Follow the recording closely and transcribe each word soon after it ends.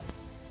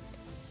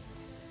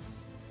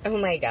Oh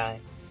my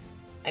God.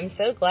 I'm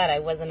so glad I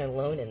wasn't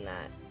alone in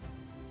that.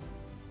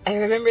 I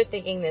remember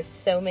thinking this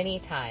so many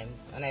times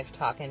when I've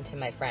talked to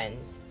my friends,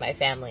 my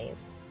families,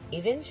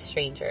 even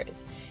strangers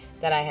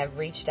that I have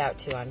reached out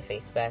to on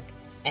Facebook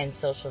and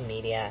social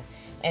media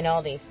and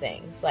all these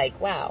things. Like,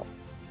 wow,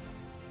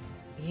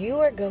 you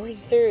are going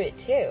through it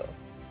too.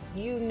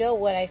 You know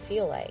what I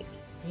feel like.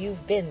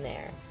 You've been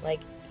there.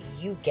 Like,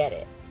 you get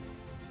it.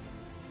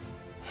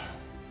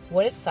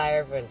 What a sigh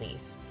of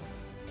relief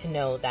to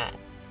know that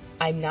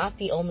I'm not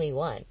the only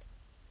one.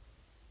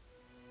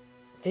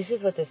 This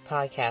is what this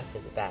podcast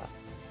is about.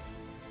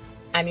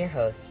 I'm your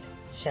host,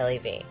 Shelly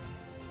V,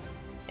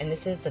 and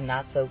this is the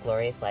Not So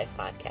Glorious Life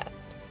podcast.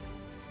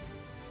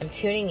 I'm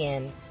tuning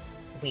in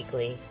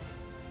weekly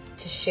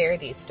to share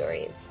these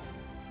stories,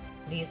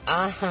 these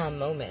aha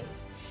moments,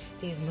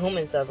 these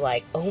moments of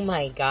like, oh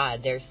my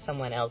God, there's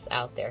someone else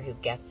out there who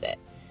gets it.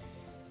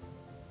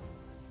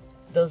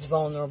 Those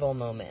vulnerable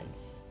moments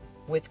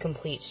with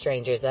complete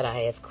strangers that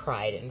I have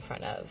cried in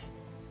front of,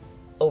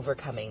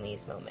 overcoming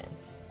these moments.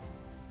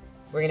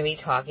 We're going to be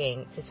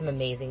talking to some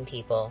amazing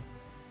people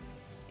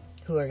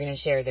who are going to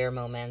share their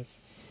moments,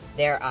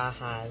 their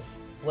ahas,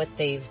 what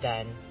they've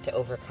done to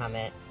overcome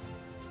it.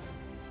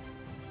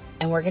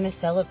 And we're going to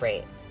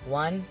celebrate,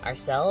 1,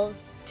 ourselves,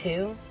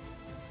 2,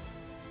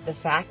 the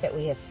fact that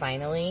we have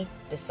finally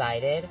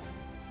decided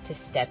to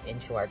step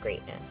into our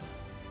greatness.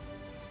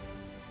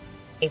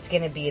 It's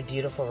going to be a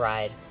beautiful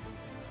ride.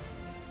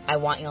 I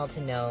want y'all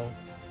to know,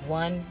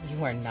 1,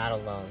 you are not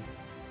alone.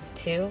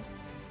 2,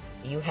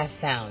 you have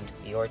found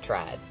your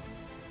tribe.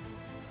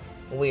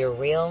 We're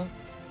real.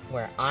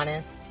 We're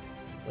honest.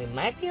 We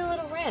might be a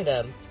little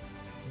random,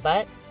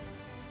 but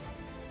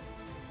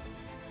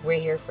we're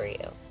here for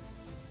you.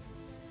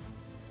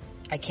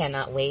 I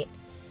cannot wait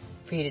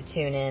for you to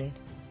tune in.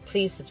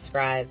 Please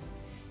subscribe.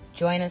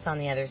 Join us on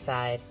the other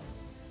side.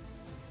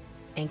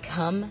 And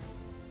come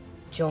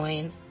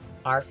join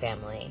our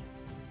family.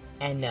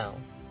 And know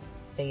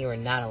that you are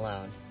not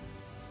alone.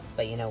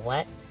 But you know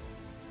what?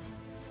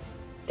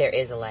 There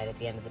is a light at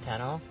the end of the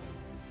tunnel.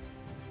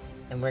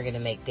 And we're going to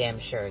make damn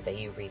sure that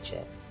you reach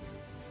it.